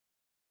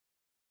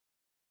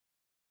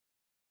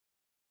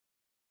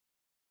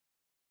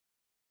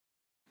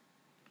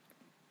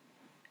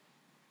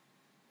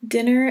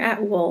Dinner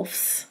at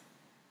Wolf's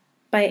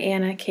by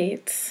Anna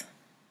Cates.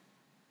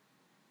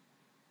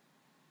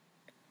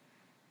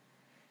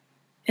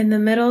 In the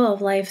middle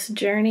of life's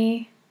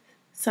journey,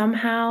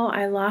 somehow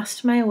I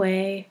lost my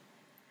way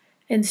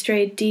and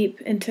strayed deep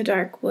into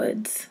dark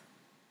woods.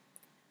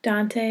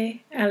 Dante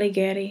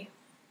Alighieri.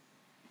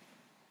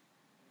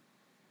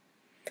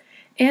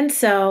 And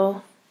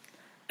so,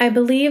 I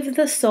believe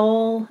the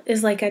soul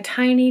is like a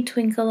tiny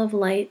twinkle of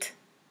light,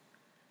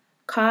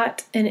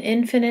 caught in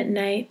infinite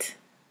night.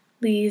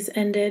 Lise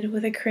ended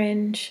with a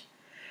cringe,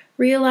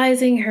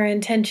 realizing her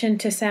intention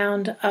to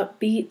sound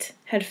upbeat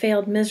had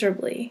failed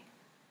miserably.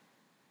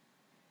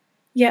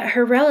 Yet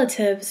her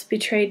relatives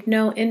betrayed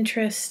no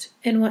interest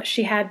in what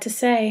she had to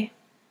say.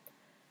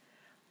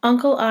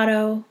 Uncle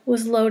Otto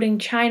was loading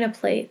china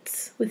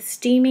plates with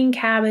steaming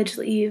cabbage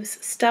leaves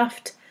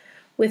stuffed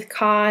with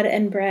cod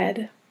and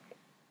bread.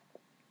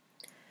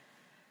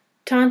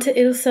 Tante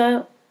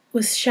Ilse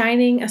was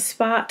shining a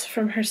spot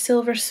from her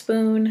silver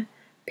spoon,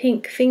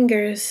 pink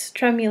fingers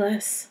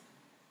tremulous.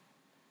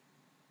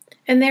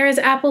 "And there is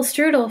apple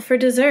strudel for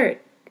dessert,"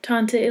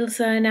 Tante Ilse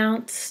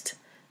announced,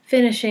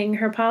 finishing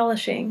her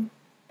polishing.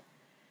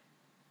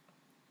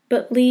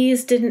 But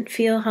Lise didn't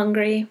feel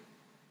hungry.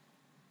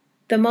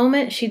 The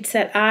moment she'd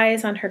set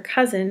eyes on her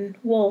cousin,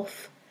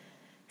 Wolf,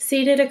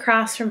 seated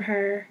across from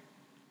her,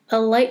 a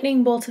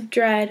lightning bolt of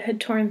dread had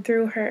torn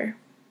through her.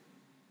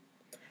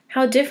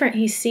 How different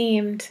he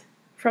seemed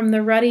from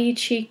the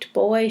ruddy-cheeked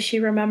boy she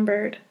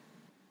remembered.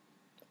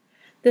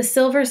 The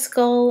silver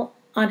skull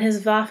on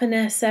his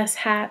Waffen-SS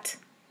hat,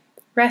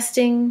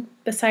 resting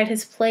beside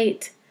his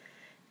plate,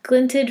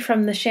 glinted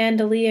from the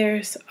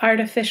chandelier's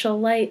artificial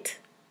light.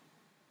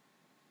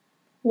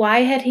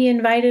 Why had he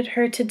invited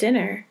her to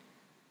dinner?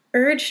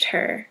 Urged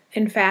her,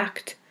 in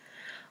fact,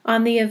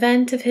 on the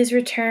event of his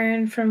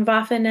return from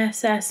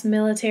Waffen-SS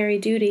military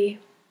duty.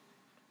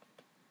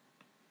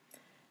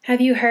 "Have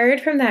you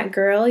heard from that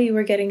girl you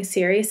were getting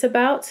serious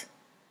about?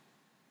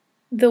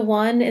 The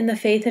one in the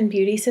Faith and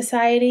Beauty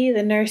Society,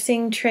 the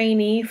nursing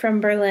trainee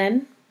from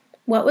Berlin?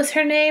 What was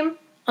her name?"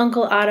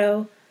 Uncle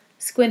Otto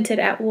squinted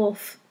at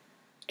Wolf,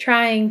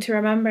 trying to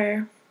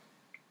remember.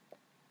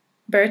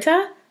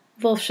 "Berta?"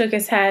 Wolf shook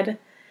his head.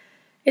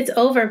 "It's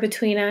over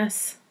between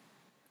us."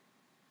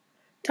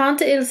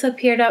 Tante Ilse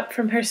peered up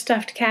from her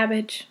stuffed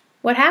cabbage.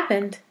 "What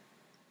happened?"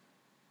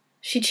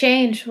 "She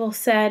changed," Wolf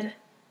said.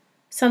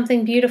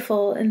 "Something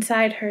beautiful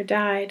inside her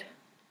died."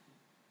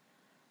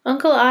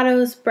 Uncle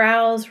Otto's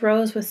brows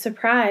rose with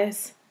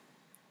surprise.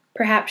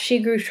 Perhaps she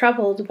grew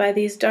troubled by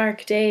these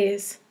dark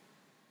days.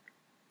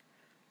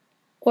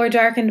 Or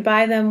darkened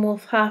by them,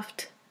 Wolf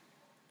huffed.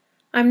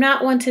 "I'm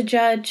not one to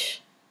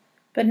judge,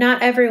 but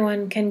not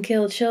everyone can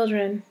kill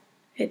children.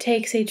 It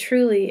takes a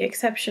truly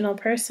exceptional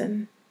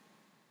person."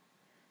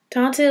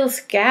 Tante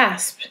Ilse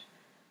gasped.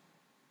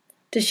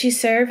 "Does she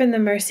serve in the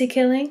mercy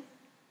killing?"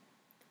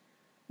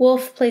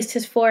 Wolf placed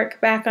his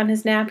fork back on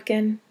his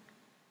napkin.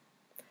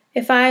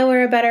 "If I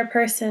were a better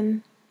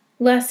person,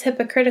 less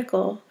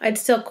hypocritical, I'd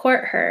still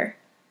court her.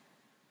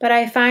 But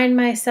I find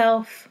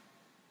myself,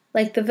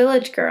 like the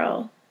village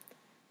girl,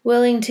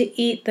 willing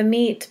to eat the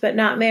meat but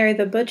not marry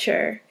the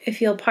butcher,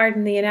 if you'll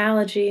pardon the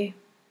analogy."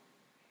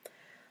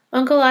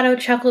 Uncle Otto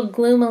chuckled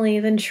gloomily,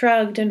 then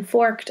shrugged and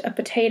forked a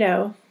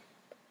potato.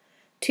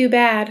 "Too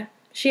bad.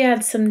 She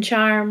had some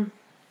charm."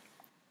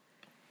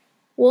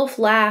 Wolf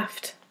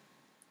laughed.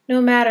 "No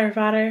matter,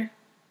 Vater.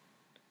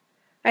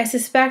 I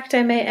suspect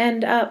I may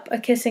end up a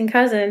kissing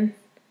cousin."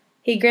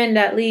 He grinned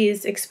at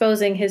Lise,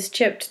 exposing his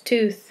chipped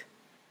tooth.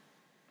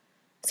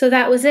 "So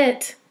that was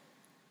it."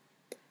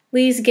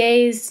 Lise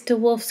gazed to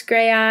Wolf's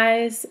gray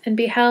eyes and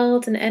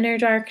beheld an inner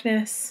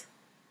darkness.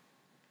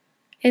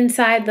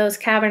 Inside those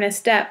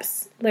cavernous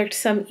depths lurked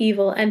some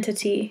evil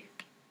entity.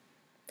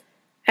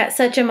 At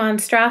such a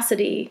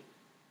monstrosity,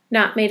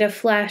 not made of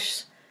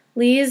flesh,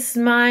 Lise's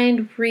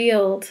mind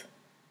reeled.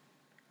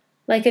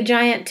 Like a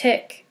giant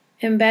tick,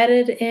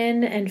 embedded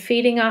in and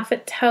feeding off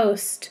its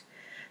host,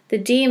 the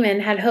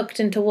demon had hooked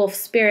into Wolf's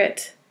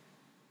spirit.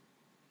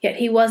 Yet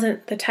he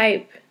wasn't the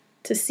type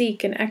to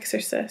seek an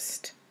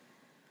exorcist.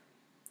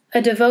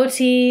 A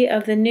devotee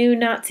of the new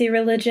Nazi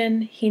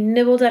religion, he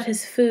nibbled at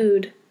his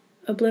food,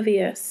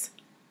 oblivious.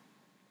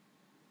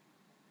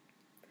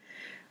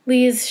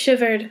 Lise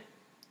shivered,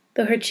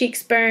 though her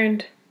cheeks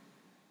burned.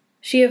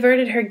 She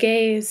averted her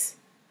gaze,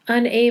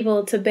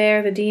 unable to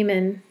bear the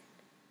demon.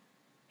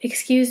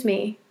 "Excuse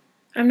me,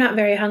 I'm not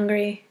very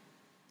hungry."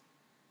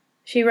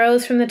 She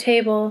rose from the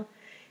table,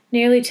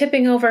 nearly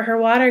tipping over her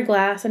water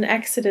glass, and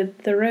exited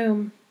the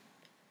room.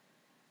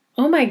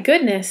 "Oh my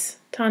goodness,"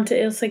 Tante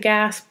Ilse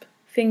gasped,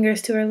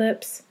 fingers to her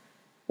lips.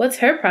 "What's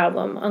her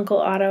problem?" Uncle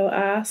Otto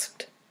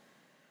asked.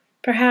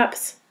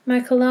 "Perhaps my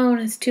cologne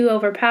is too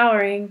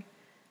overpowering,"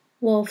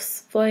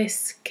 Wolf's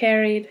voice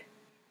carried.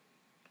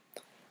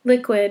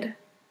 Liquid,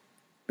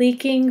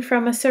 leaking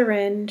from a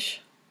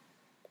syringe.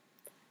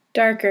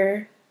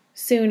 Darker,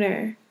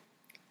 sooner.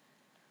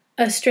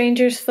 A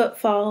stranger's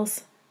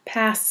footfalls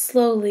passed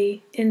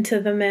slowly into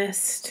the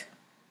mist.